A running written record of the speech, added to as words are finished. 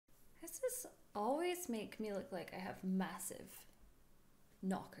does this always make me look like I have massive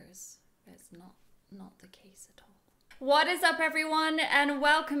knockers? It's not the case at all. What is up, everyone, and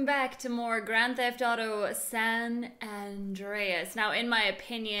welcome back to more Grand Theft Auto San Andreas. Now, in my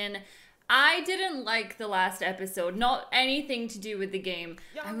opinion, I didn't like the last episode. Not anything to do with the game.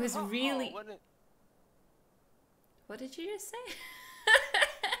 I was really... What did you just say?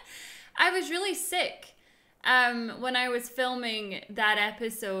 I was really sick when I was filming that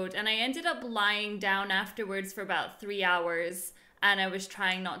episode, and I ended up lying down afterwards for about 3 hours, and I was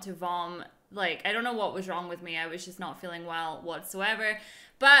trying not to vom. Like, I don't know what was wrong with me. I was just not feeling well whatsoever,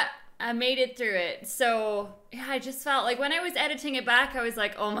 but I made it through it. So yeah, I just felt like when I was editing it back, I was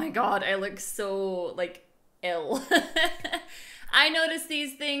like, oh my God, I look so like ill. I noticed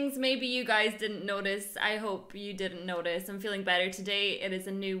these things. Maybe you guys didn't notice. I hope you didn't notice. I'm feeling better today. It is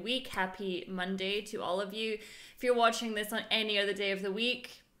a new week. Happy Monday to all of you. If you're watching this on any other day of the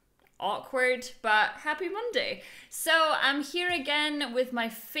week, awkward, but happy Monday. So I'm here again with my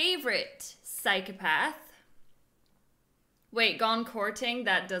favorite psychopath. Wait, gone courting?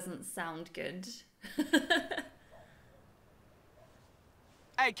 That doesn't sound good.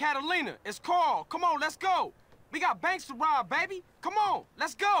 Hey, Catalina, it's Carl. Come on, let's go. We got banks to rob, baby. Come on,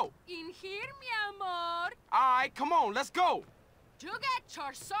 let's go. In here, mi amor. All right, come on, let's go. You get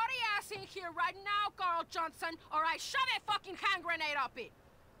your sorry ass in here right now, Carl Johnson, or I shove a fucking hand grenade up it.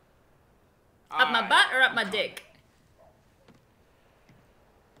 Up my butt or up my dick?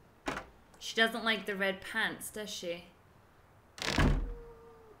 She doesn't like the red pants, does she?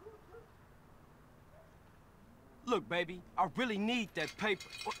 Look, baby, I really need that paper.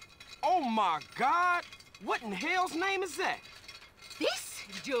 Oh my God! What in hell's name is that? This,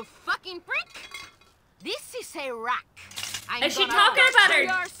 you fucking prick? This is a rack. Is she talking about her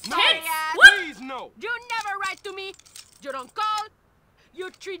tits? What? Please, no. You never write to me. You don't call.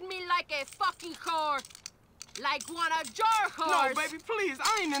 You treat me like a fucking whore. Like one of your whores. No, baby, please.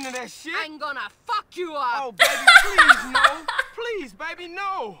 I ain't into that shit. I'm gonna fuck you up. Oh, baby, please, no. Please, baby,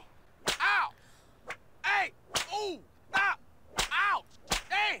 no. Ow. Hey. Ooh. Stop. Ow.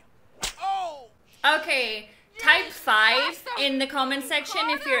 Damn. Oh. Okay, type 5 in the comment section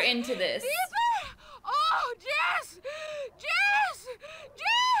if you're into this. Oh, yes! Yes!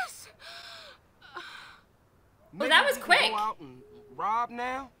 Yes! Well, that was quick. Go out and rob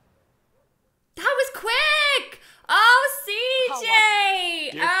now? That was quick! Oh,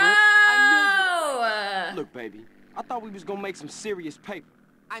 CJ! Oh! Look, baby, I thought we was gonna make some serious paper.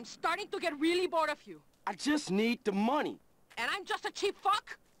 I'm starting to get really bored of you. I just need the money. And I'm just a cheap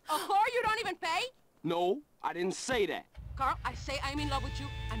fuck? A whore you don't even pay? No, I didn't say that. Carl, I say I'm in love with you,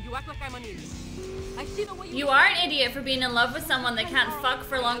 and you act like I'm an idiot. I see the way you are an idiot for being in love with someone that can't fuck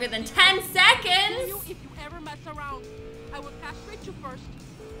for longer than 10 seconds! If you ever mess around, I will castrate you first,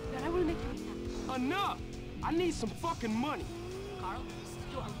 then I will make you eat. Enough! I need some fucking money. Carl,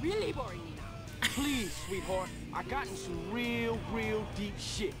 you are really boring me now. Please, sweetheart, I got in some real deep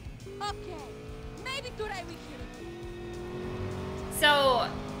shit. Okay, maybe today we hear it. So,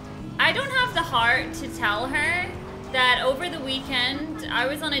 I don't have the heart to tell her that over the weekend, I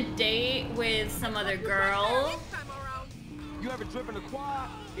was on a date with some other girl. You ever driven a quad?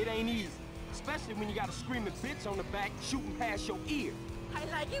 It ain't easy. Especially when you got a screaming bitch on the back shooting past your ear. I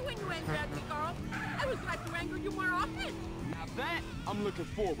like it when you anger at me, Carl. I would like to anger you more often. Now that, I'm looking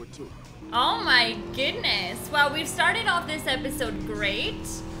forward to. Oh my goodness. Well, we've started off this episode great.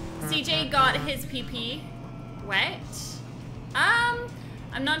 CJ got his PP wet.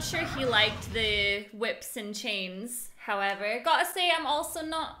 I'm not sure he liked the whips and chains, however. Gotta say, I'm also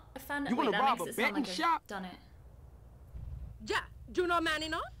not a fan of... Wait, that makes it sound like I've done it. Yeah, you know man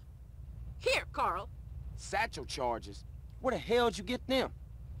enough? Here, Carl. Satchel charges. Where the hell'd you get them?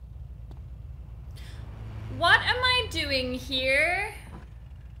 What am I doing here?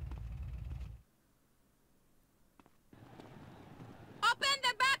 Open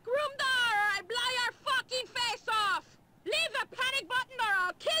the back room door or I blow your fucking face off! Leave the panic button or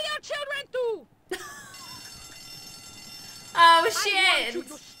I'll kill your children too! Oh, I shit! want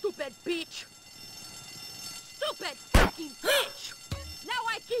you stupid bitch! Stupid fucking bitch! Now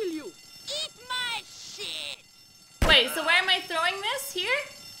I kill you! Eat my shit! Wait, so where am I throwing this? Here?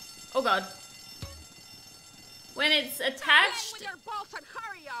 Oh god. When it's attached... With your balls and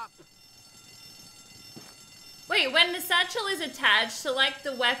hurry up! Wait, when the satchel is attached, select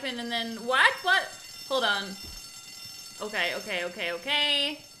the weapon and then... What? What? Hold on. Okay.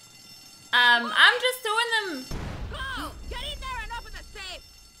 I'm just throwing them... Go! Get in there and open the safe!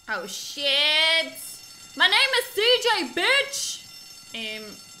 Oh, shit! My name is CJ, bitch!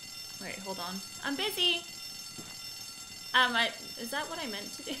 Wait, hold on. I'm busy. Is that what I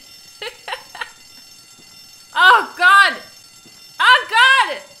meant to do?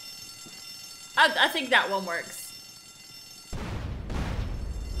 I think that one works.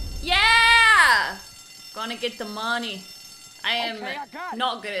 Yeah! Gonna get the money. I am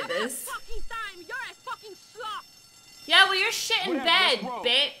not good at this. Yeah, well, you're shit in bed,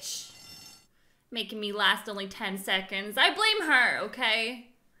 bitch. Making me last only 10 seconds. I blame her, okay?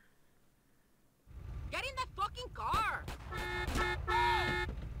 Get in that fucking car. I'm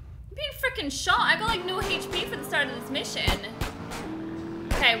being freaking shot. I got like no HP for the start of this mission.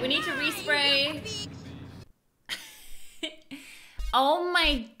 Okay, we need to respray. Oh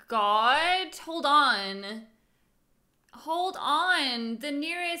my god. Hold on. Hold on. The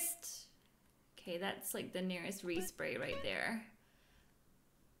nearest... Okay, that's like the nearest respray right there.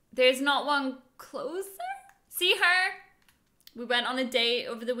 There's not one closer? See her? We went on a date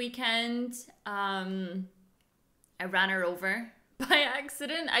over the weekend. I ran her over by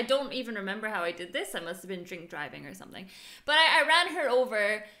accident. I don't even remember how I did this. I must have been drink driving or something. But I ran her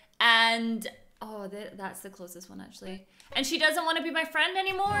over and... Oh, that's the closest one actually. And she doesn't want to be my friend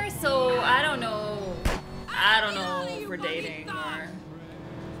anymore, so I don't know. I don't know if we're dating or...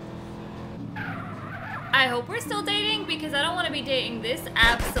 I hope we're still dating because I don't want to be dating this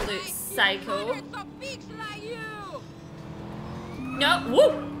absolute psycho. No.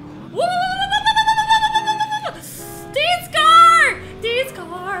 Woo! Woo! This car! This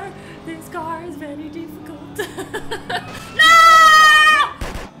car! This car is very difficult. No!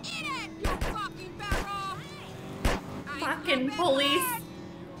 Fucking police.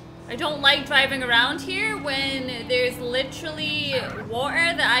 I don't like driving around here when there's literally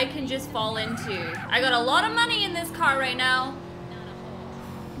water that I can just fall into. I got a lot of money in this car right now.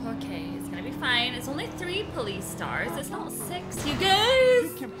 Okay, it's gonna be fine. It's only 3 police stars. It's not 6, you guys.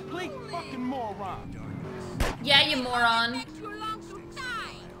 You complete fucking moron. Yeah, you moron.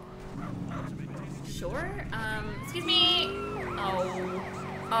 Sure. Excuse me.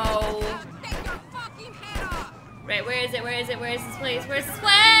 Oh. Right, where is it? Where is it? Where is this place? Where's this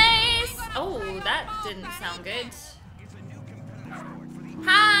place? Oh, that didn't sound good.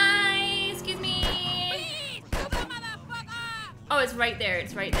 Hi, excuse me. Oh, it's right there.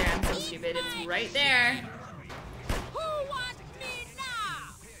 It's right there. I'm so stupid. It's right there.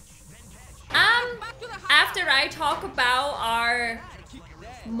 After I talk about our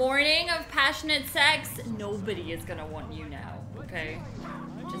morning of passionate sex, nobody is gonna want you now, okay?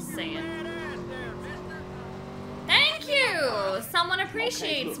 Just saying. Thank you! Someone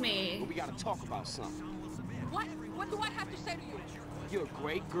appreciates me. But we gotta talk about something. What? What do I have to say to you? You're a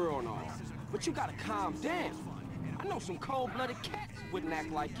great girl and all, but you gotta calm down. I know some cold-blooded cats wouldn't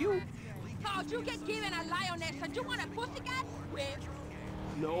act like you. Oh, you get given a lioness and you want a pussycat? Whip.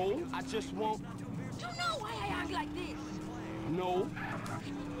 No, I just won't. You know why I act like this? No.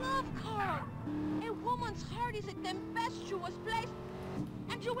 Love, Carl. A woman's heart is a tempestuous place,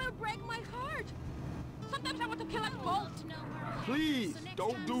 and you will break my heart. Sometimes I want to kill us both. Please,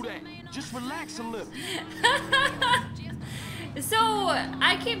 don't do that. Just relax a little. So,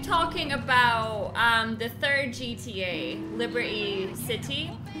 I keep talking about the 3rd GTA, Liberty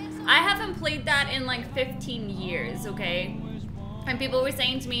City. I haven't played that in like 15 years, okay? And people were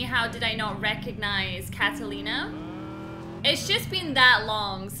saying to me, how did I not recognize Catalina? It's just been that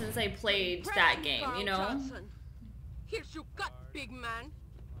long since I played that game, you know? Here's your gut, big man.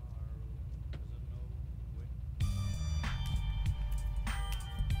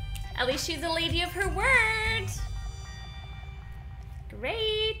 At least she's a lady of her word.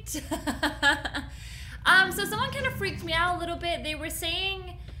 Great. So someone kind of freaked me out a little bit. They were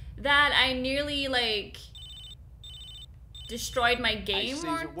saying that I nearly like destroyed my game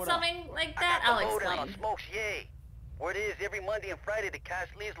or something like that. I'll explain. Smokes, yay. Word is every Monday and Friday the cash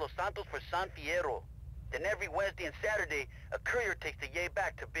leaves Los Santos for San Fierro. Then every Wednesday and Saturday a courier takes the yay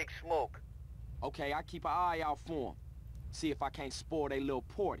back to Big Smoke. Okay, I keep an eye out for him. See if I can't spoil they little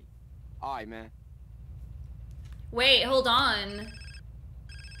party. All right, man. Wait, hold on.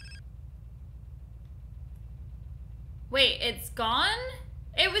 Wait, it's gone?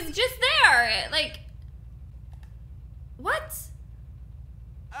 It was just there. Like, what?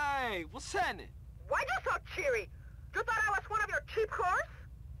 Hey, what's happening? Why you so cheery? You thought I was one of your cheap whores?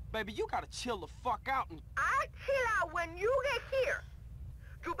 Baby, you gotta chill the fuck out and... I chill out when you get here.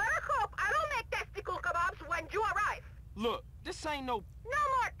 You better hope I don't make testicle kebabs when you arrive. Look, this ain't no... No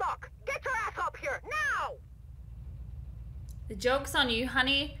more talk. Get your ass up here, now! The joke's on you,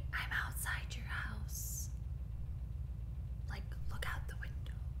 honey. I'm outside your house. Like, look out the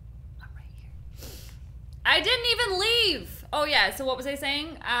window. I'm right here. I didn't even leave! Oh yeah, so what was I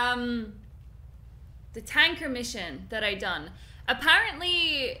saying? The tanker mission that I done.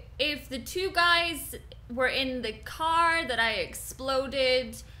 Apparently, if the 2 guys were in the car that I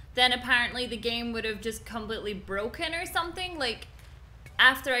exploded, then apparently the game would have just completely broken or something. Like,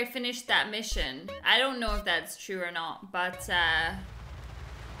 after I finished that mission. I don't know if that's true or not, but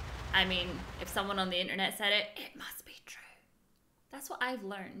I mean, if someone on the internet said it, it must be true. That's what I've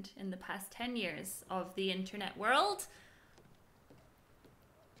learned in the past 10 years of the internet world.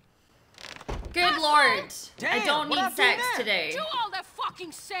 Good lord. Damn, I don't what I need do sex now? today. Do all the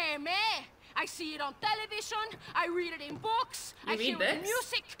fucking same, eh? I see it on television, I read it in books, You I read hear it in books?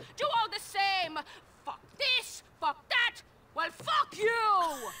 music. Do all the same. Fuck this, fuck that. Well, fuck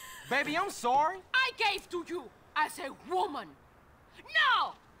you! Baby, I'm sorry. I gave to you as a woman.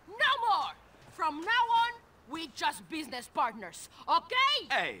 No! No more! From now on, we just business partners, okay?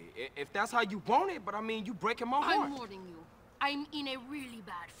 Hey, if that's how you want it, but I mean, you breaking my heart. I'm warning you. I'm in a really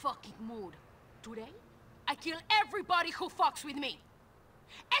bad fucking mood. Today, I kill everybody who fucks with me.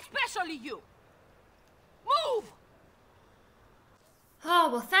 Especially you. Move! Oh,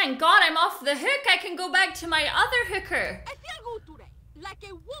 well, thank God I'm off the hook. I can go back to my other hooker. I feel good today, like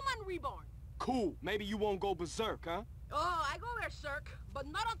a woman reborn. Cool. Maybe you won't go berserk, huh? Oh, I go berserk, but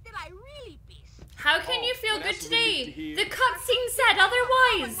not until I really piss. How can Oh, you feel well, good that's relief to today? hear. The cutscene said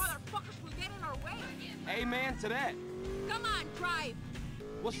otherwise. Motherfuckers will get in our way. Amen to that. Come on, drive.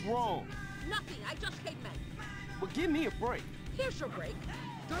 What's wrong? Nothing, I just hate men. Well, give me a break. Here's your break.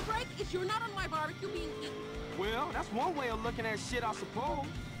 Your break is you're not on my barbecue being eaten. Well, that's one way of looking at shit, I suppose.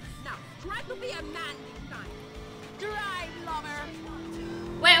 Now, try to be a man this time. Drive, lover.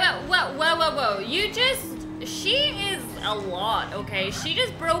 Wait, whoa. You just... She is a lot, okay? She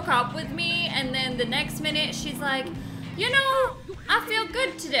just broke up with me, and then the next minute she's like, you know, I feel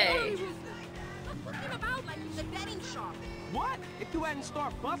good today. Stop looking about like it's a betting shop. What? If you hadn't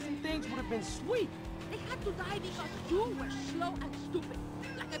started busting things, would have been sweet. They had to die because you were slow and stupid.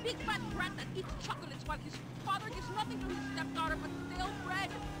 Like a big fat brat that eats chocolates while his father gives nothing to his stepdaughter but stale bread.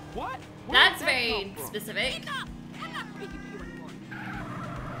 What? Where That's did that very come from? specific. Enough! I'm not speaking to you anymore.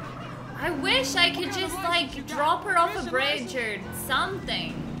 I wish I could just, like, drop her off a bridge or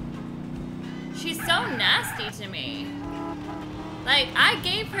something. She's so nasty to me. Like, I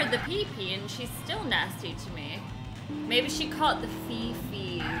gave her the pee-pee and she's still nasty to me. Maybe she caught the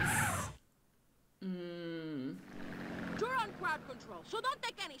fee-fees. You're on crowd control, so don't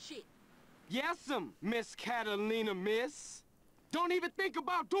take any shit. Yes'm, Miss Catalina, miss. Don't even think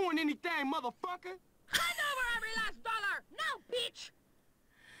about doing anything, motherfucker. Hand over every last dollar! Now, bitch!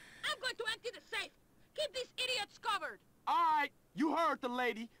 I'm going to empty the safe. Keep these idiots covered. All right, you heard the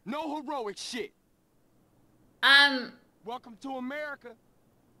lady. No heroic shit. Welcome to America.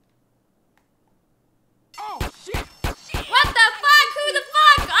 Oh, shit! What the fuck? Who the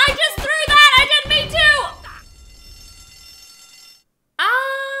fuck? I just threw that! I didn't mean to!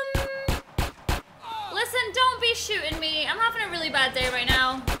 Listen, don't be shooting me. I'm having a really bad day right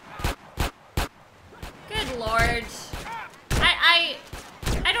now. Good lord.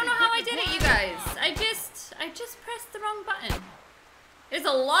 I don't know how I did it, you guys. I just pressed the wrong button. There's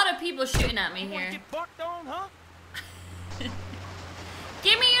a lot of people shooting at me here. Get fucked on, huh?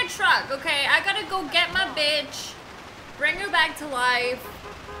 Give me your truck, okay? I gotta go get my bitch, bring her back to life,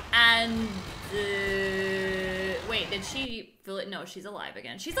 and wait, did she feel it? No, she's alive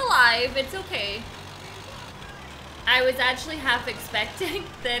again. She's alive, it's okay. I was actually half expecting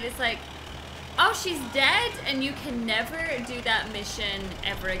that it's like, oh, she's dead and you can never do that mission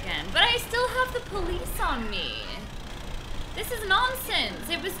ever again. But I still have the police on me. This is nonsense.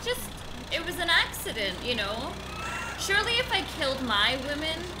 It was an accident, you know? Surely if I killed my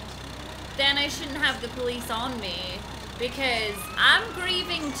women, then I shouldn't have the police on me. Because I'm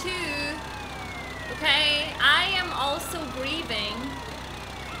grieving too. Okay? I am also grieving.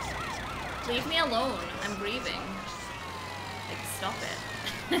 Leave me alone. I'm grieving. Like, stop it.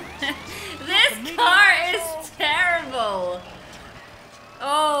 This car is terrible.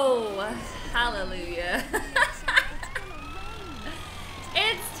 Oh, hallelujah.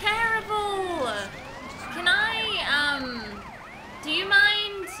 It's terrible. Can I, do you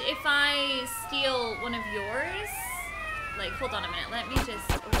mind if I steal one of yours? Like, hold on a minute. Let me just,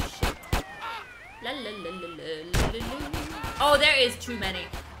 oh shit. La la la la la la la. Oh, there is too many.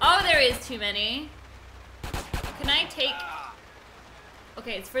 Oh, there is too many. Can I take,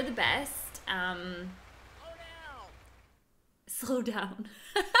 okay, it's for the best. Slow down.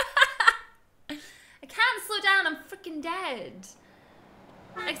 I can't slow down, I'm freaking dead.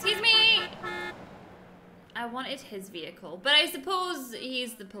 Excuse me. I wanted his vehicle, but I suppose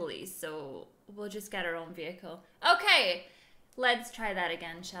he's the police, so we'll just get our own vehicle. Okay, let's try that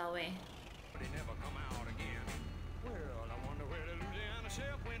again, shall we? They never come out again. Well, I wonder where the Louisiana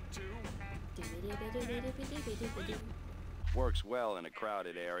chef went to. Works well in a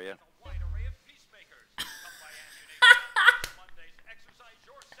crowded area.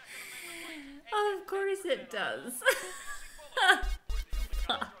 Of course it does.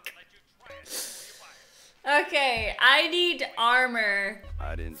 Fuck. Okay, I need armor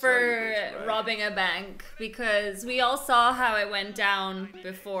for robbing a bank because we all saw how it went down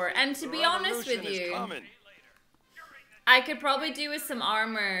before. And to be honest with you, I could probably do with some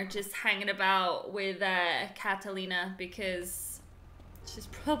armor just hanging about with Catalina because she's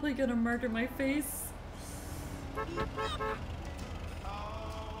probably gonna murder my face.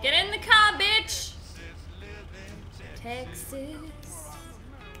 Get in the car, bitch! Texas.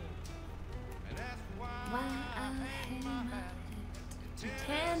 Why I hang my head to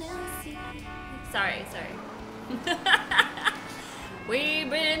Tennessee. Sorry. We've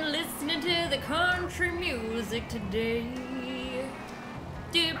been listening to the country music today.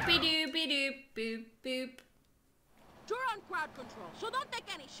 Doopy doopy doop boop boop. You're on crowd control, so don't take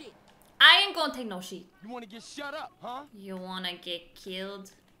any shit. I ain't gonna take no shit. You wanna get shut up, huh? You wanna get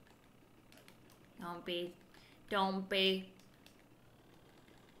killed? Don't be.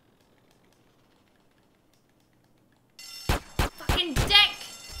 Fucking dick!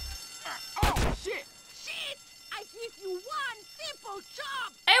 Oh, shit! Shit! I give you one simple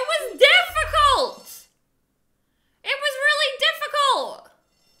job! It was difficult! It was really difficult!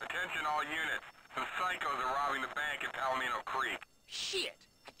 Attention all units. Some psychos are robbing the bank at Palomino Creek. Shit!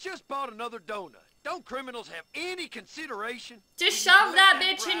 I just bought another donut. Don't criminals have any consideration? Just shove that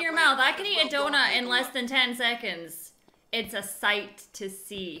bitch in your mouth. I can eat a donut in less than 10 seconds. It's a sight to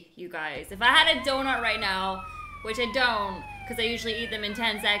see, you guys. If I had a donut right now, which I don't, because I usually eat them in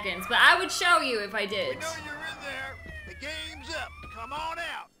 10 seconds, but I would show you if I did. We know you're in there. The game's up. Come on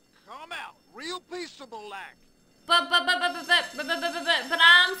out. Come out. Real peaceable like. But I'm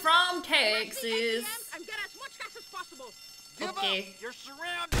from Texas. And get as much gas as possible. Give Okay. up. You're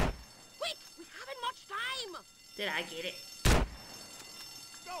surrounded. Quick, we haven't much time. Did I get it?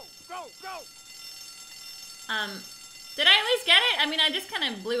 Go. Did I at least get it? I mean, I just kind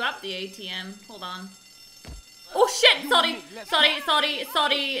of blew up the ATM. Hold on. Oh shit! Sorry.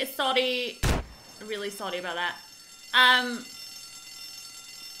 Really sorry about that.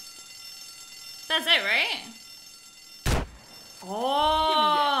 That's it, right?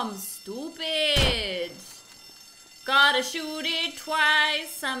 Oh, I'm stupid. Gotta shoot it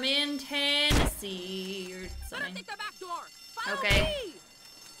twice. I'm in Tennessee or Better something. take the back door. Follow Okay. me.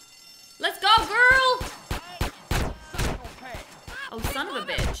 Let's go, girl! Oh, son of a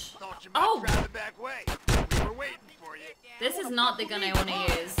bitch. Thought you might Oh. try the back way. We were waiting for you. This is not the gun I want to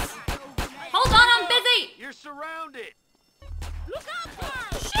use. Hold on, I'm busy! You're surrounded. Look out,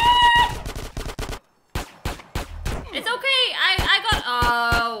 girl. Shit! It's okay, I got...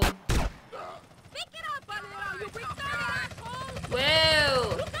 Oh. Pick it up, Valero. You retarded asshole.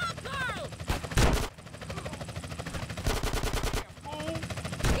 Whoa. Look out, girl.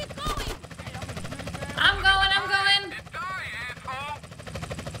 Keep going. I'm going. Die, asshole!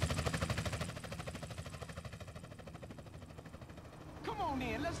 Come on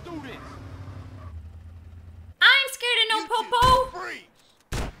in. Let's do this. I ain't scared of no You two, popo. freeze.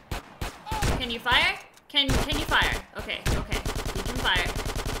 Can you fire? Can you fire? Okay. You can fire.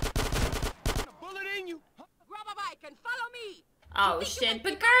 Put a bullet in you. Grab a bike and follow me. Oh Think you shit, can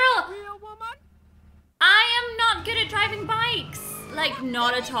but pick up girl, a real woman? I am not good at driving bikes. Like,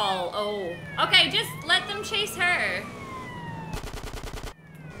 not at all. Oh. Okay, just let them chase her.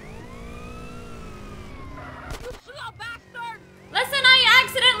 You slow bastard. Listen, I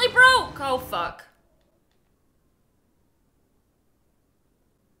accidentally broke. Oh, fuck.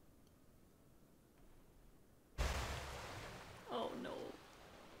 Oh, no.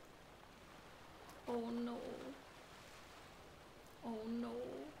 Oh, no. Oh, no.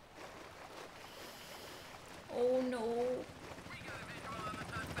 Oh, no.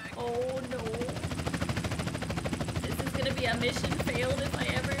 Oh, no. This is gonna be a mission failed if I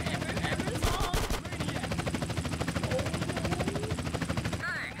ever solve. Oh,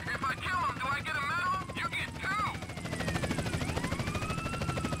 Hey, if I kill him, do I get a medal? You get two!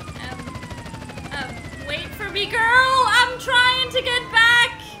 wait for me, girl! I'm trying to get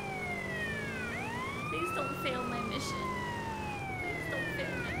back! Please don't fail my mission. Please don't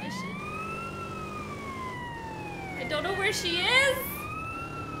fail my mission. I don't know where she is!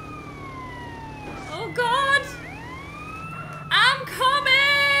 Oh god! I'm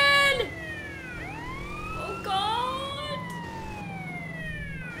coming! Oh god!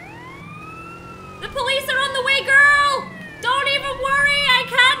 The police are on the way, girl! Don't even worry, I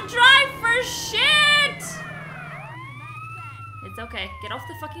can't drive for shit! It's okay. Get off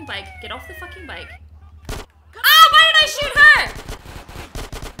the fucking bike. Get off the fucking bike. Ah, why did I I shoot her?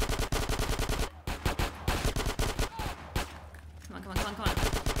 Come on, come on, come on, come on.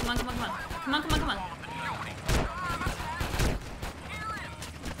 Come on, come on, come on. Come on, come on, come on.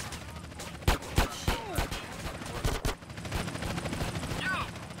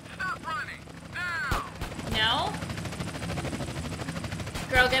 No?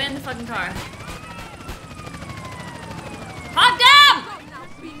 Girl, get in the fucking car. Hot damn!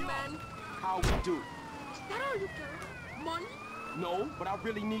 How we do? Is that all you care? Money? No, but I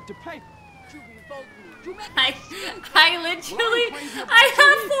really need to pay. You revolt me. You make I literally, I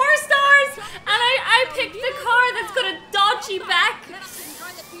have 4 stars, and I picked the car that's got a dodgy back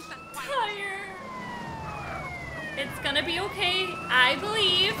tire. It's gonna be okay. I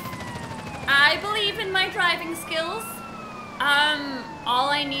believe in my driving skills. All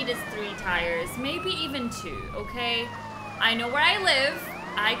I need is 3 tires, maybe even 2, okay? I know where I live.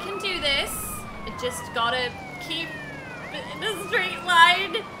 I can do this. It just gotta keep in a straight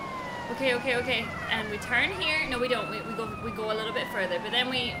line. Okay, okay, okay. And we turn here. No, we don't. We go a little bit further. But then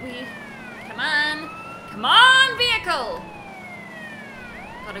we come on. Come on, vehicle.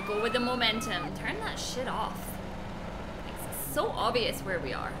 Gotta go with the momentum. Turn that shit off. It's so obvious where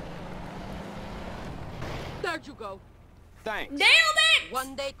we are. There you go. Thanks. Nailed it!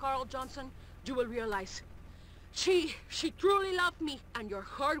 One day, Carl Johnson, you will realize she truly loved me, and your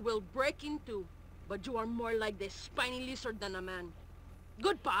heart will break in two. But you are more like the spiny lizard than a man.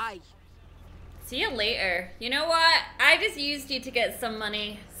 Goodbye. See you later. You know what? I just used you to get some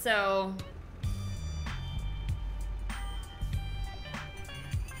money, so...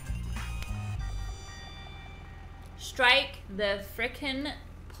 Strike the frickin'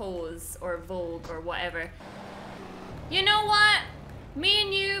 pose, or Vogue, or whatever. You know what? Me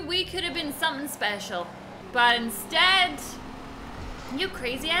and you, we could have been something special. But instead, you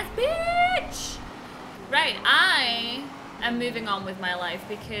crazy ass bitch! Right, I am moving on with my life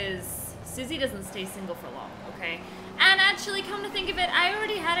because Suzy doesn't stay single for long, okay? And actually, come to think of it, I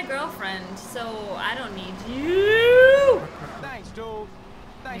already had a girlfriend, so I don't need you! Thanks, dude.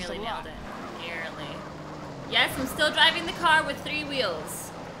 Thanks Nearly a lot. nailed it. Nearly. Yes, I'm still driving the car with 3 wheels.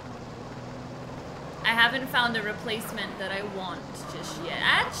 I haven't found a replacement that I want just yet.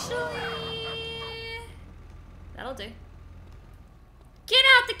 Actually, that'll do. Get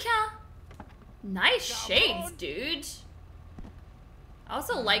out the car. Nice shades, dude. I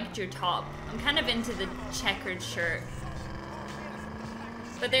also liked your top. I'm kind of into the checkered shirt.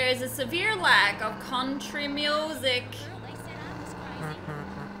 But there is a severe lack of country music.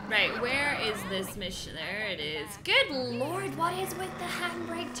 Right, where is this mission? There it is. Good lord, what is with the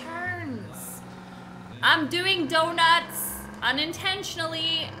handbrake turns? I'm doing donuts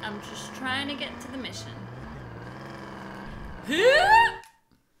unintentionally. I'm just trying to get to the mission.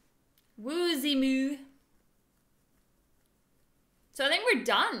 Woozy moo. So I think we're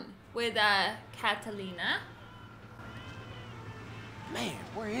done with Catalina. Man,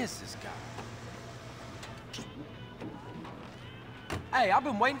 where is this guy? Hey, I've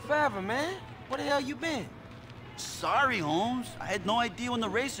been waiting forever, man. Where the hell you been? Sorry, Holmes. I had no idea when the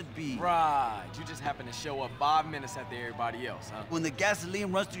race would be. Right, you just happened to show up 5 minutes after everybody else, huh? When the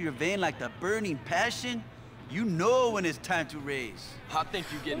gasoline runs through your vein like the burning passion, you know when it's time to race. I think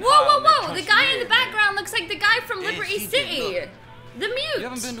you're getting Whoa, high whoa, on that whoa! The country guy air, in the man. background looks like the guy from Yeah, Liberty she did, City. look. The mute. You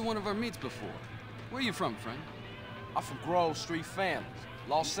haven't been to one of our meets before. Where are you from, friend? I'm from Grove Street Families,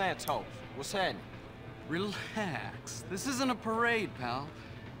 Los Santos. What's happening? Relax. This isn't a parade, pal.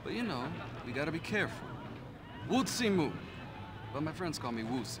 But you know, we gotta be careful. Woozy Moo. But my friends call me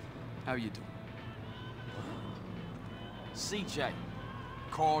Woozy. How you doing? CJ,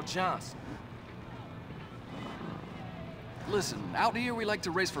 Carl Johnson. Listen, out here we like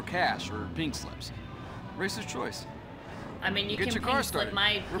to race for cash or pink slips. Racer's choice. I mean, you Get can your car pink slip started.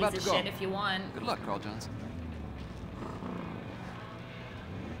 my We're about piece of to go. shit if you want. Good luck, Carl Johnson.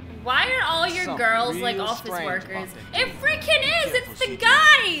 Why are all your Something girls like real office strange workers? about that It freaking is! Careful, It's the CJ.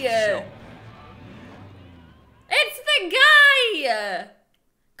 guy! Sure. It's the guy!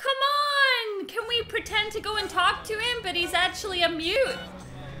 Come on! Can we pretend to go and talk to him? But he's actually a mute.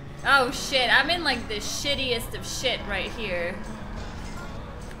 Oh shit, I'm in like the shittiest of shit right here.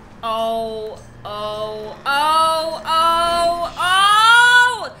 Oh, oh, oh, oh,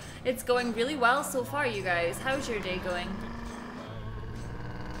 oh! It's going really well so far, you guys. How's your day going?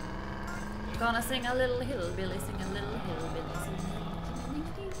 Gonna sing a little hillbilly, sing a little hillbilly, sing a ding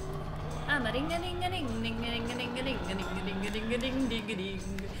ding. I'm a ding a ding a ding ding a ding a ding a ding a ding a ding a ding a ding ding a ding.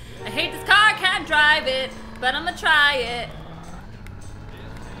 I hate this car, can't drive it, but I'ma try it.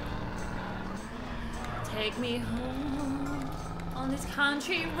 Take me home on these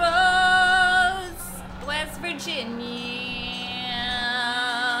country roads. West Virginia.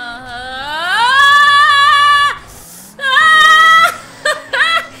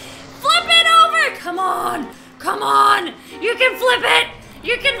 Flip it over! Come on! Come on! You can flip it!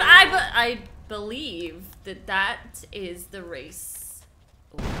 You can. I believe that that is the race.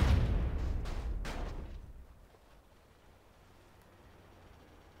 Ooh.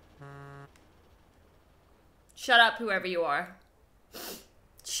 Shut up, whoever you are.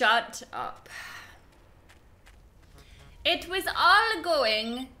 Shut up. It was all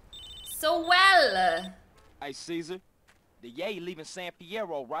going so well. Hey, Caesar. The Yay leaving San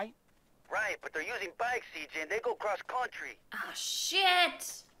Fierro, right? Right, but they're using bikes, CJ, and they go cross country. Ah,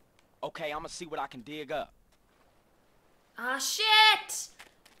 shit. Okay, I'ma see what I can dig up. Ah, shit.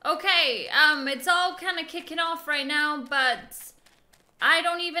 Okay, it's all kind of kicking off right now, but I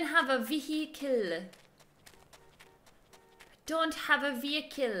don't even have a vehicle. Don't have a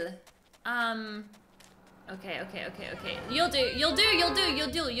vehicle. Okay. You'll do.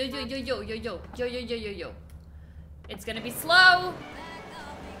 It's gonna be slow,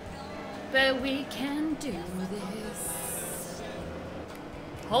 but we can do this.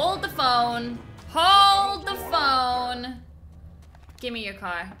 Hold the phone. Hold the phone. Give me your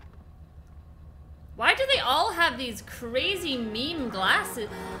car. Why do they all have these crazy meme glasses?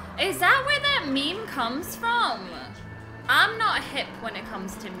 Is that where that meme comes from? I'm not hip when it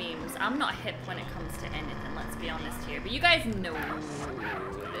comes to memes. I'm not hip when it comes to anything, let's be honest here. But you guys know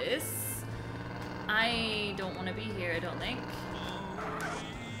this. I don't want to be here, I don't think.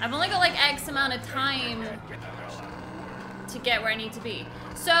 I've only got like X amount of time to get where I need to be.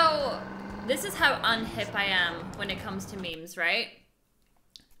 So, this is how unhip I am when it comes to memes, right?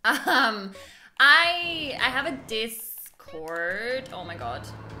 I have a Discord, oh my god,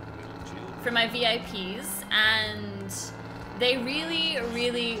 for my VIPs, and they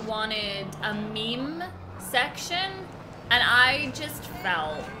really wanted a meme section, and I just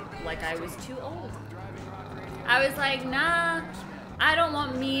felt like I was too old. I was like, nah, I don't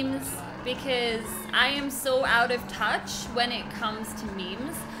want memes because I am so out of touch when it comes to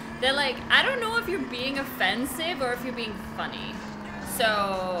memes. They're like, I don't know if you're being offensive or if you're being funny.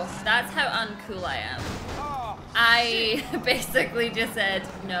 So that's how uncool I am. I basically just said,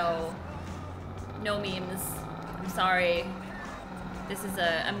 no memes. I'm sorry. This is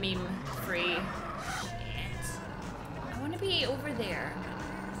a meme-free shit. I want to be over there.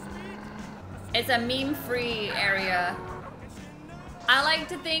 It's a meme-free area. I like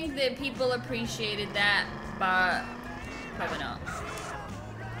to think that people appreciated that, but probably not.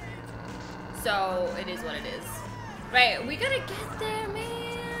 So it is what it is. Right, we gotta get there,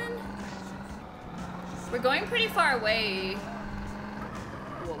 man. We're going pretty far away.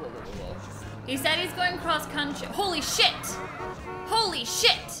 Whoa. He said he's going cross country. Holy shit! Holy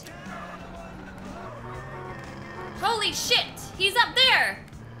shit! Holy shit! He's up there!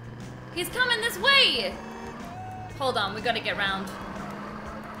 He's coming this way! Hold on, we gotta get round.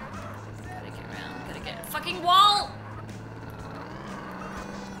 Gotta get a fucking wall!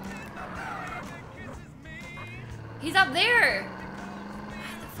 He's up there!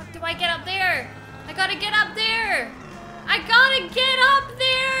 How the fuck do I get up there? I gotta get up there! I gotta get up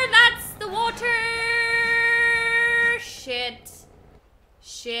there! That's the water! Shit.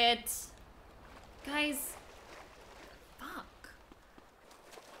 Guys. Fuck.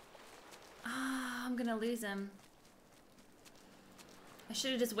 Ah, I'm gonna lose him. I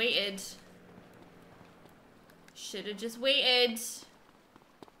should've just waited.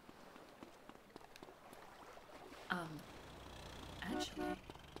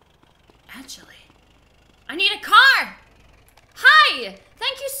 Actually, I need a car! Hi!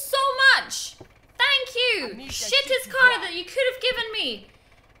 Thank you so much! Thank you! Shittest car that you could have given me!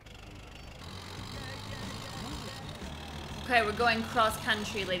 Okay, we're going cross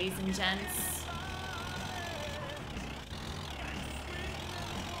country, ladies and gents.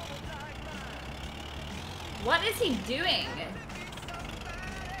 What is he doing?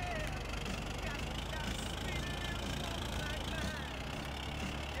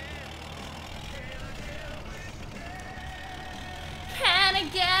 Can I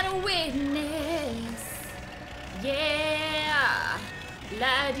get a witness? Yeah.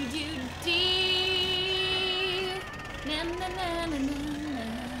 La-di-do-dee. Na-na-na-na-na-na.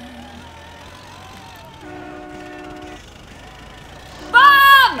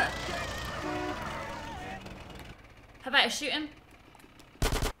 Bomb! How about I shoot him?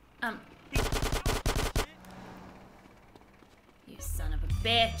 You son of a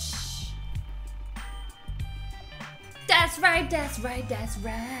bitch. That's right.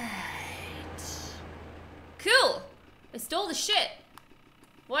 Cool. I stole the shit.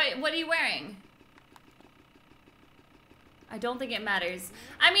 What are you wearing? I don't think it matters.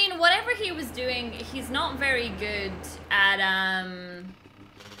 I mean, whatever he was doing, he's not very good at,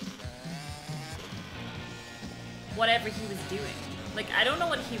 whatever he was doing. Like, I don't know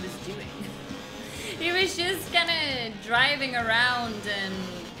what he was doing. He was just kind of driving around and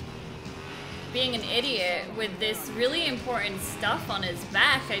being an idiot with this really important stuff on his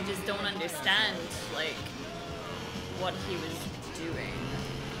back. I just don't understand, like, what he was doing.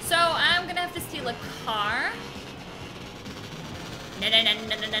 So I'm gonna have to steal a car.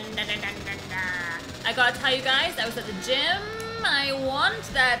 I gotta tell you guys, I was at the gym. I want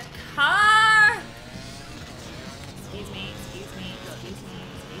that car. Excuse me, excuse me, excuse me,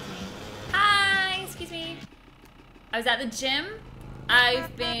 excuse me. Hi, excuse me. I was at the gym.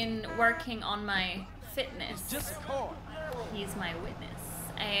 I've been working on my fitness. Just a car. He's my witness.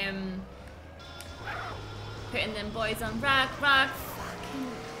 Putting them boys on rock.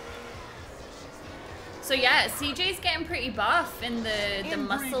 Fucking. So yeah, CJ's getting pretty buff in the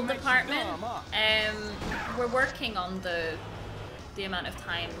muscle department. We're working on the amount of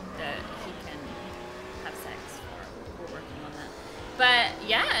time that he can have sex for. We're working on that. But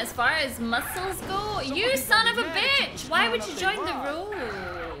yeah, as far as muscles go, you son of a bitch! Why would you join the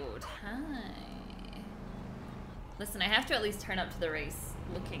road? Hi. Listen, I have to at least turn up to the race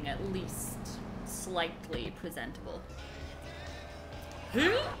looking at least slightly presentable.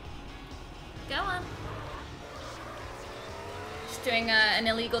 Go on. Just doing an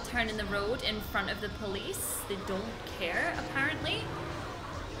illegal turn in the road in front of the police. They don't care, apparently.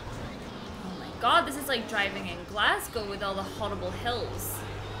 Oh my god, this is like driving in Glasgow with all the horrible hills.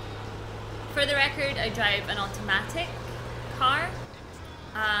 For the record, I drive an automatic car.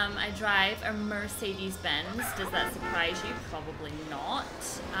 I drive a Mercedes-Benz. Does that surprise you? Probably not.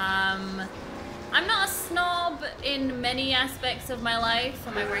 I'm not a snob in many aspects of my life.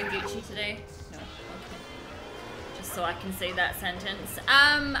 Am I wearing Gucci today? No. Okay. Just so I can say that sentence.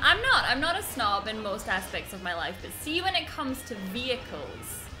 I'm not a snob in most aspects of my life, but see, when it comes to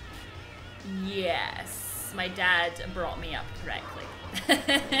vehicles, yes, my dad brought me up correctly.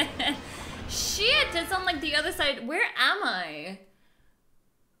 Shit, it's on like the other side. Where am I?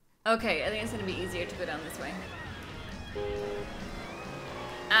 Okay, I think it's gonna be easier to go down this way.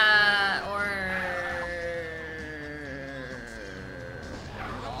 Or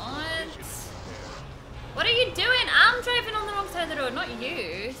what are you doing? I'm driving on the wrong side of the road, not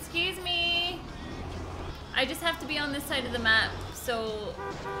you. Excuse me. I just have to be on this side of the map, so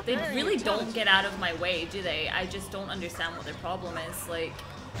they really don't get out of my way, do they? I just don't understand what their problem is. Like,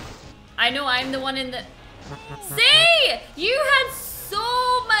 I know I'm the one in the... See? You had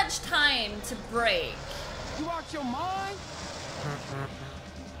so much time to brake. You out your mind?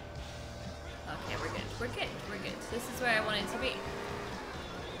 Okay, we're good. We're good. We're good. This is where I wanted to be.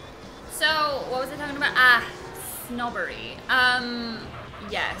 So, what was I talking about? Ah, snobbery.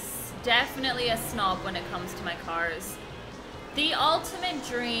 Yes, definitely a snob when it comes to my cars. The ultimate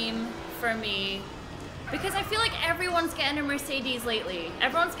dream for me, because I feel like everyone's getting a Mercedes lately.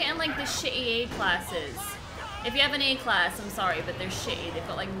 Everyone's getting like the shitty A-classes. If you have an A-class, I'm sorry, but they're shitty. They've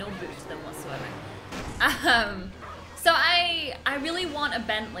got like no boot to them whatsoever. So I really want a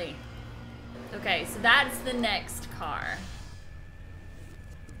Bentley. Okay, so that's the next car.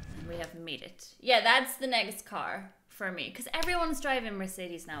 And we have made it. Yeah, that's the next car for me. Because everyone's driving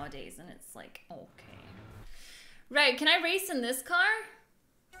Mercedes nowadays, and it's like, okay. Right, can I race in this car?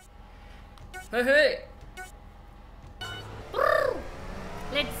 Hey, hey.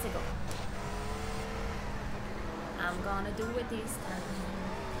 Let's go. I'm gonna do it this time.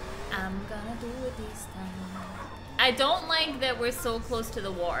 I'm gonna do it this time. I don't like that we're so close to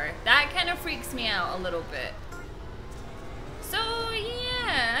the water. That kind of freaks me out a little bit. So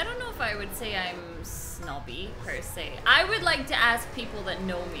yeah, I don't know if I would say I'm snobby per se. I would like to ask people that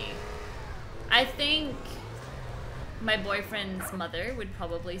know me. I think my boyfriend's mother would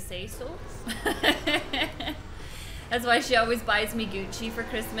probably say so. That's why she always buys me Gucci for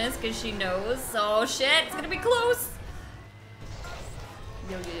Christmas, because she knows. Oh shit, it's gonna be close.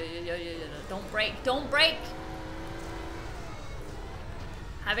 Yo. Don't break, don't break.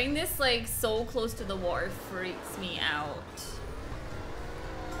 Having this like so close to the water freaks me out.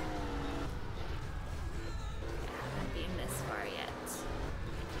 I haven't been this far yet.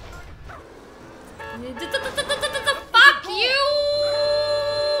 Fuck you!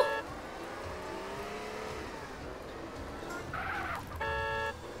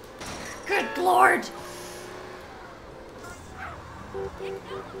 Good lord!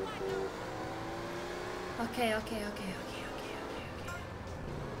 Okay.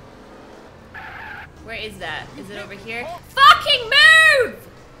 Where is that? Is it over here? Fucking move!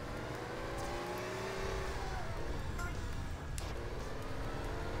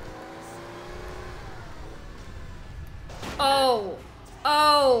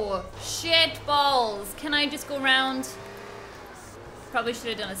 Shit balls. Can I just go round? Probably should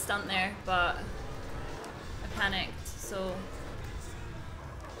have done a stunt there, but I panicked, so.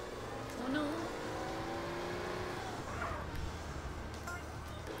 Oh no.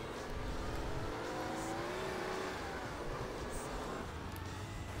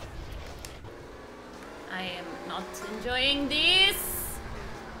 I am not enjoying this.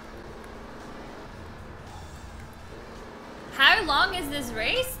 How long is this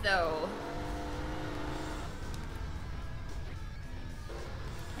race though?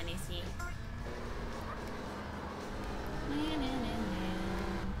 Can you see?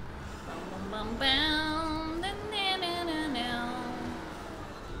 Bum, bum, bum, na, na, na, na, na.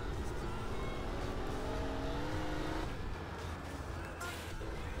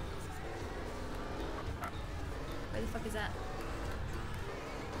 Where the fuck is that?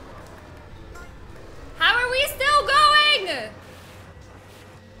 How are we still going?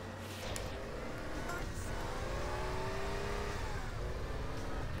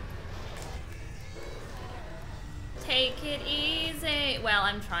 Take it easy. Well,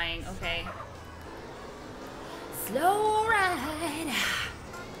 I'm trying. Okay. Slow ride.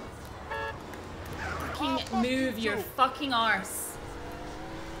 Fucking move your fucking arse.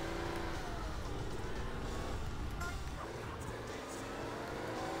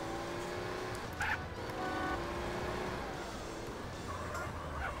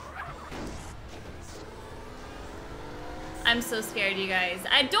 I'm so scared, you guys.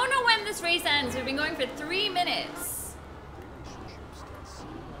 I don't know when this race ends. We've been going for 3 minutes.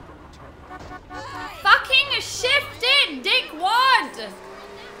 Fucking shift it, dickwad!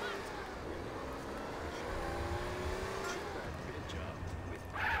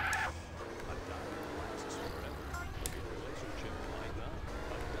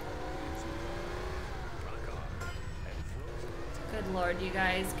 Good lord, you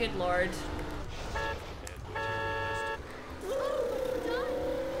guys. Good lord.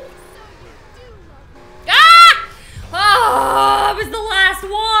 Oh, it was the last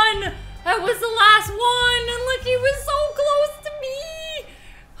one! That was the last one! And look, he was so close to me!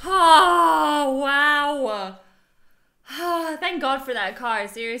 Oh, wow. Oh, thank God for that car,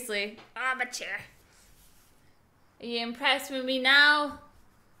 seriously. Amateur. Are you impressed with me now?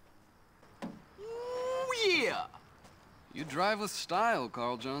 Ooh, yeah! You drive with style,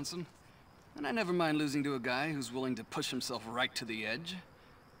 Carl Johnson. And I never mind losing to a guy who's willing to push himself right to the edge.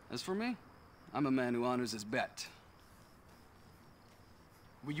 As for me, I'm a man who honors his bet.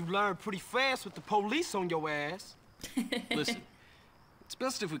 Well, you learn pretty fast with the police on your ass. Listen, it's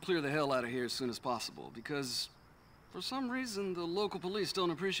best if we clear the hell out of here as soon as possible, because for some reason the local police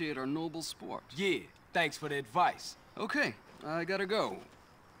don't appreciate our noble sport. Yeah, thanks for the advice. Okay, I gotta go.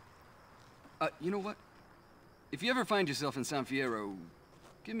 You know what? If you ever find yourself in San Fierro,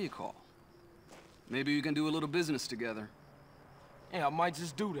 give me a call. Maybe we can do a little business together. Yeah, I might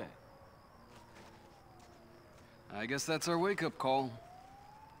just do that. I guess that's our wake-up call.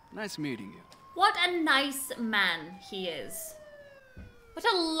 Nice meeting you. What a nice man he is. What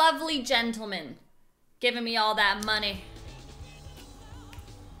a lovely gentleman. Giving me all that money.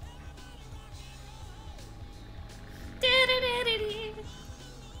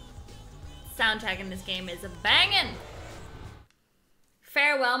 Soundtrack in this game is a bangin'.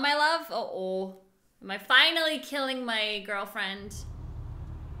 Farewell, my love. Uh-oh. Am I finally killing my girlfriend?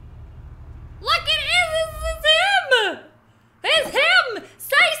 Look, it is! It's him! It's him!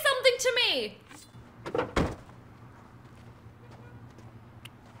 Say something to me!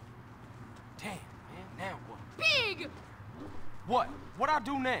 Damn, man, now what? Pig! What? What I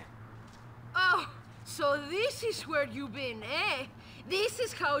do now? Oh, so this is where you've been, eh? This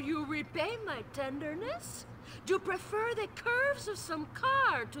is how you repay my tenderness? Do you prefer the curves of some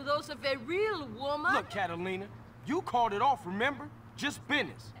car to those of a real woman? Look, Catalina, you called it off, remember? Just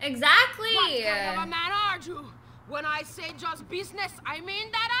business. Exactly. What kind of a man are you? When I say just business, I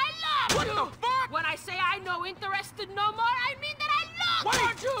mean that I love What you. the fuck? When I say I'm no interested no more, I mean that I love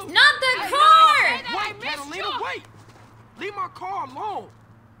Wait. you. Not the And car! I say that I Wait, miss Catalina, you. wait! Leave my car alone.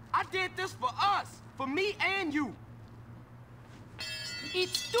 I did this for us, for me and you.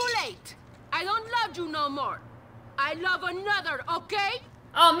 It's too late. I don't love you no more. I love another, okay?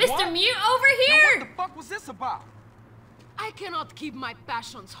 Oh, Mr. What? Mute over Now here! what the fuck was this about? I cannot keep my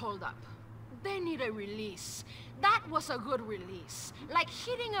passions hold up. They need a release. That was a good release. Like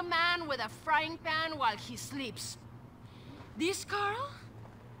hitting a man with a frying pan while he sleeps. This, Carl?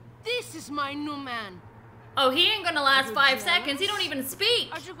 This is my new man. Oh, he ain't gonna last You 5 jealous? seconds. He don't even speak.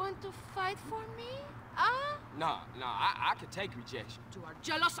 Are you going to fight for me? Huh? Nah, I can take rejection. You are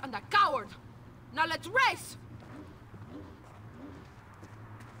jealous and a coward. Now let's race!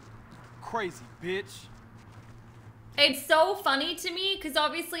 crazy, bitch. It's so funny to me because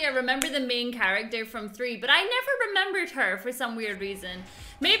obviously I remember the main character from 3, but I never remembered her for some weird reason.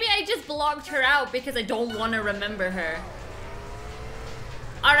 Maybe I just blocked her out because I don't want to remember her.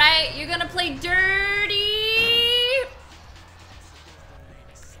 Alright, you're gonna play dirty.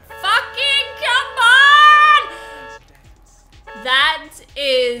 Fucking come on! That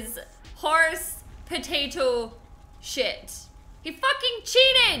is horse potato shit. He fucking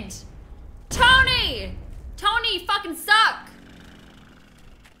cheated! Tony! Tony, you fucking suck!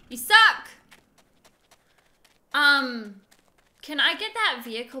 You suck! Can I get that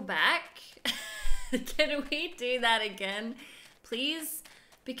vehicle back? Can we do that again? Please?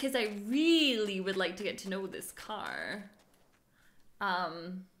 Because I really would like to get to know this car.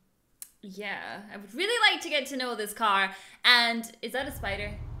 Yeah, I would really like to get to know this car. And is that a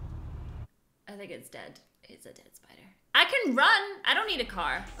spider? I think it's dead. It's a dead spider. I can run. I don't need a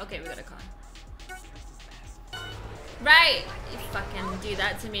car. Okay, we got a car. Right. You fucking do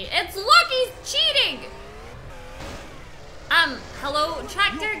that to me. It's look, he's cheating. Hello,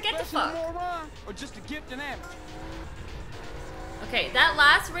 tractor, get the fuck. Or just a gift and amateur? Okay, that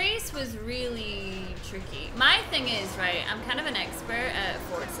last race was really tricky. My thing is, right, I'm kind of an expert at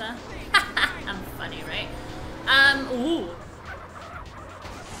Forza. I'm funny, right? Ooh.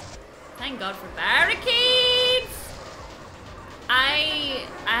 Thank God for barricades! I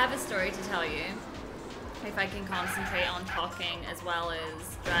have a story to tell you. If I can concentrate on talking as well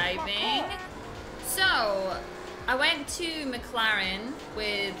as driving. So, I went to McLaren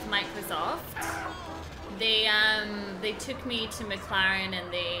with Microsoft. They took me to McLaren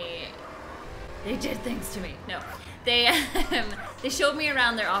and they did things to me. No, they showed me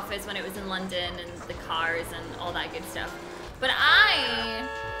around their office when it was in London and the cars and all that good stuff. But I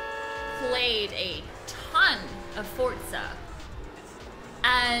played a ton of Forza,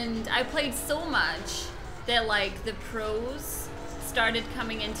 and I played so much that like the pros started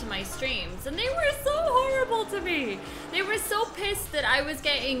coming into my streams, and they were so horrible to me. They were so pissed that I was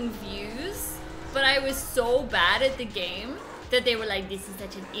getting views, but I was so bad at the game that they were like, this is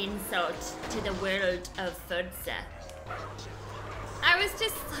such an insult to the world of Forza. I was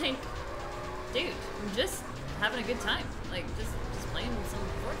just like, dude, I'm just having a good time. Like, just playing some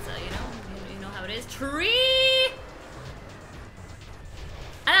Forza, you know? You know how it is. Tree!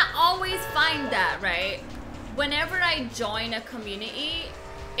 And I always find that, right? Whenever I join a community,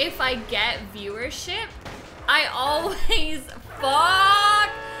 if I get viewership, I always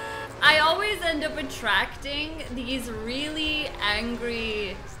end up attracting these really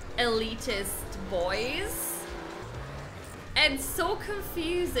angry elitist boys. It's so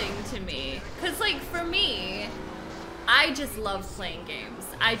confusing to me. Cause like for me, I just love playing games.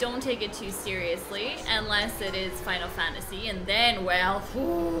 I don't take it too seriously unless it is Final Fantasy, and then, well, whew,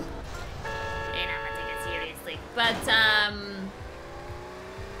 you know, I take it seriously. But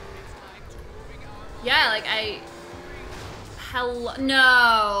yeah, like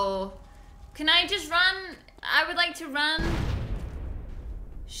no. Can I just run? I would like to run.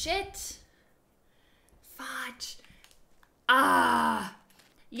 Shit. Fudge.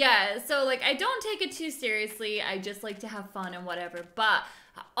 Yeah, so like I don't take it too seriously. I just like to have fun and whatever. But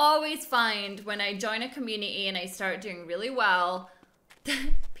I always find when I join a community and I start doing really well,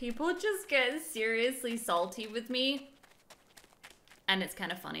 people just get seriously salty with me. And it's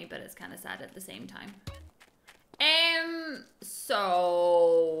kind of funny, but it's kind of sad at the same time.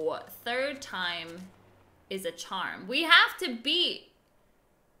 So third time is a charm. We have to beat.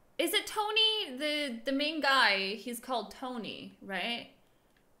 Is it Tony? The main guy, he's called Tony, right?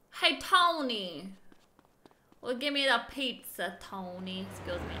 Hey, Tony. Well, give me the pizza, Tony.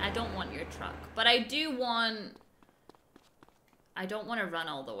 Excuse me. I don't want your truck, but I don't want to run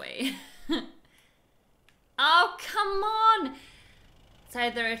all the way. Oh, come on. It's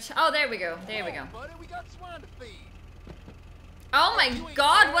either oh, there we go. There we go. Buddy, we got swine to feed. Oh my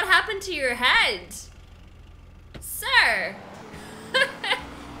God, what happened to your head? Sir.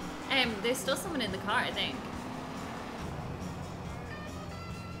 There's still someone in the car, I think.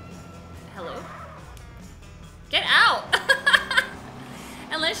 Hello? Get out!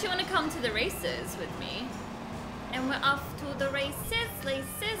 Unless you want to come to the races with me. And we're off to the races, daisies.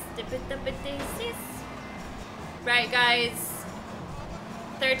 Right, guys.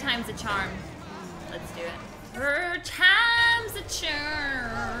 Third time's a charm. Let's do it. Third time's a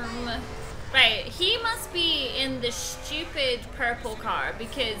charm. Right, he must be in the stupid purple car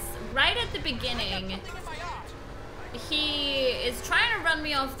because right at the beginning, he is trying to run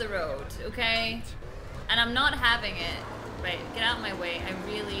me off the road, okay? And I'm not having it. Right, get out of my way.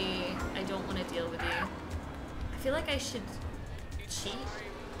 I don't want to deal with you. I feel like I should cheat.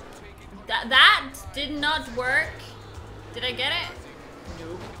 That did not work. Did I get it?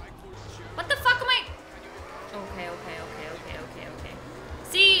 Nope. What the fuck am I? Okay.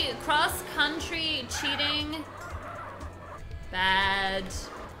 See, cross-country cheating. Bad.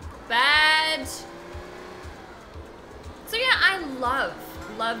 So yeah, I love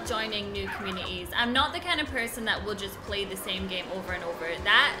joining new communities. I'm not the kind of person that will just play the same game over and over.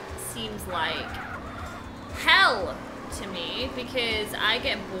 That seems like hell to me because I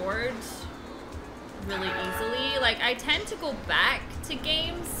get bored really easily. Like, I tend to go back to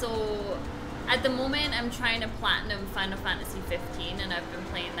games, so at the moment I'm trying to platinum Final Fantasy 15 and I've been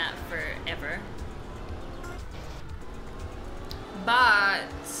playing that forever.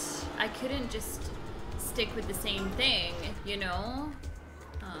 But I couldn't just stick with the same thing, you know?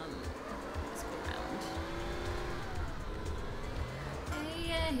 Let's go around.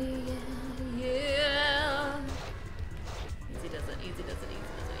 Yeah. Easy does it.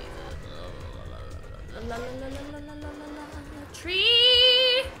 La la la la la la la la.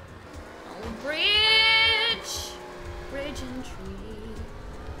 Tree! Oh, bridge and tree.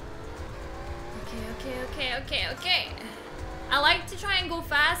 Okay. I like to try and go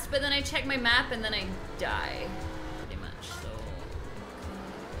fast, but then I check my map and then I die. Pretty much, so.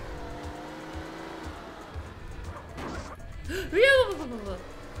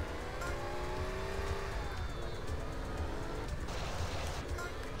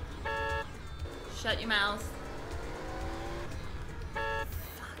 Shut your mouth.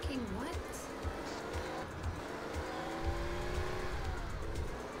 Fucking what?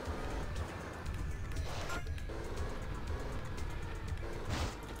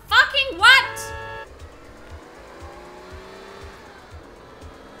 Fucking what?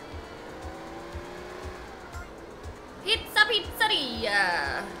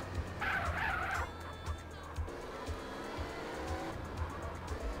 Pizzeria.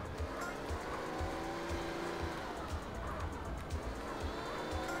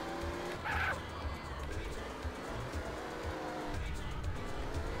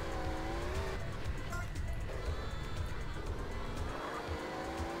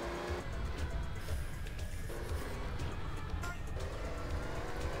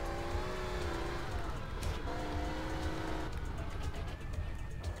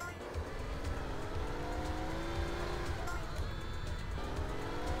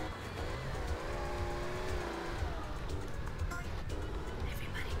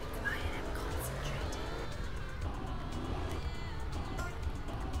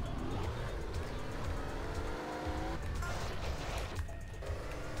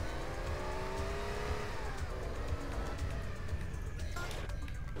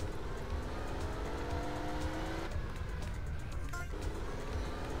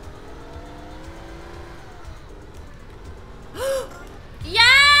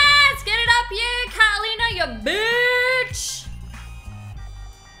 You bitch!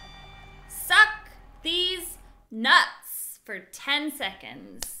 Suck these nuts for 10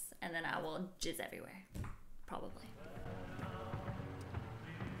 seconds and then I will jizz everywhere. Probably.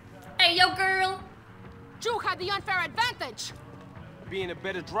 Hey, yo, girl! You had the unfair advantage! Being a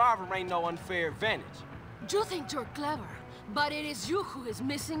better driver ain't no unfair advantage. You think you're clever, but it is you who is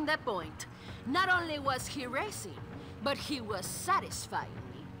missing the point. Not only was he racing, but he was satisfying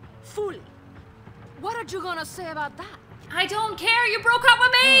me. Fully. What are you gonna say about that? I don't care, you broke up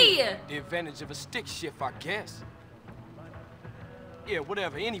with me! The advantage of a stick shift, I guess. Yeah,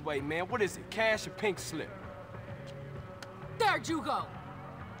 whatever. Anyway, man, what is it? Cash or pink slip? There you go.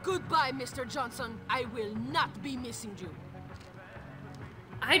 Goodbye, Mr. Johnson. I will not be missing you.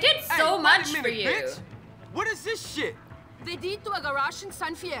 I did so much wait a minute, for you. Bitch. What is this shit? The deed to a garage in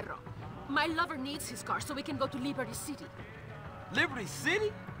San Fierro. My lover needs his car so we can go to Liberty City. Liberty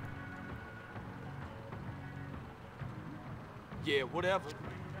City? Yeah, whatever.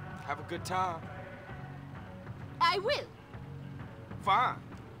 Have a good time. I will. Fine.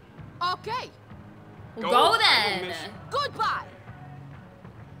 Okay. Go then. Goodbye.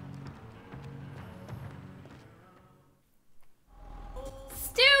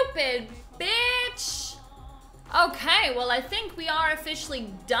 Stupid bitch. Okay, well, I think we are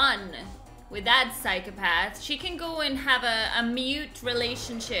officially done with that psychopath. She can go and have a mute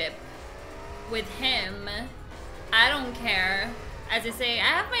relationship with him. I don't care. As I say, I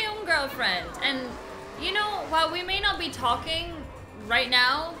have my own girlfriend. And, you know, while we may not be talking right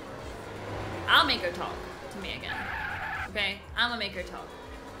now, I'll make her talk to me again. Okay? I'm gonna make her talk.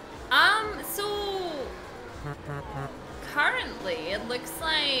 So... currently, it looks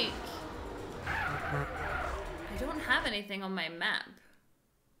like... I don't have anything on my map.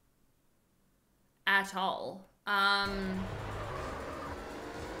 At all.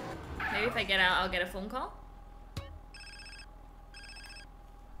 Maybe if I get out, I'll get a phone call.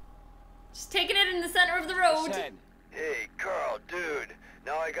 Just taking it in the center of the road. Hey, Carl, dude.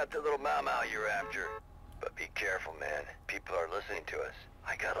 Now I got the little mau you're after. But be careful, man. People are listening to us.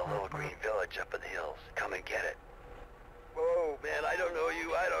 I got a little green village up in the hills. Come and get it. Whoa, man, I don't know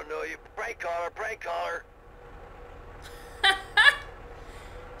you. I don't know you. Prank caller, prank caller.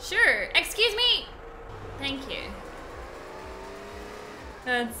 Sure. Excuse me. Thank you.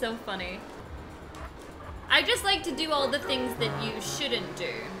 That's so funny. I just like to do all the things that you shouldn't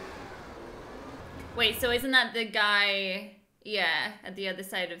do. Wait, so isn't that the guy, yeah, at the other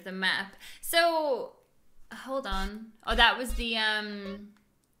side of the map? So, hold on. Oh, that was the,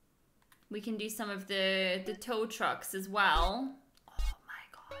 we can do some of the tow trucks as well. Oh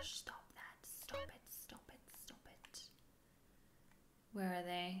my gosh, stop that. Stop it, stop it, stop it. Where are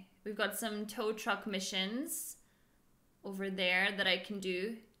they? We've got some tow truck missions over there that I can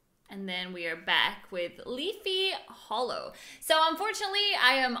do. And then we are back with Leafy Hollow. So unfortunately,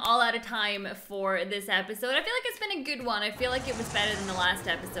 I am all out of time for this episode. I feel like it's been a good one. I feel like it was better than the last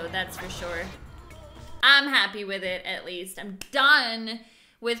episode, that's for sure. I'm happy with it, at least. I'm done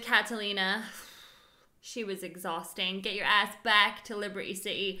with Catalina. She was exhausting. Get your ass back to Liberty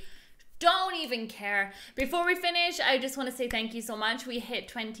City. Don't even care. Before we finish, I just want to say thank you so much. We hit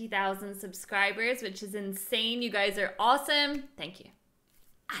 20,000 subscribers, which is insane. You guys are awesome. Thank you.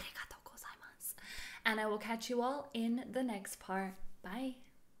 Arigatou gozaimasu. And I will catch you all in the next part. Bye.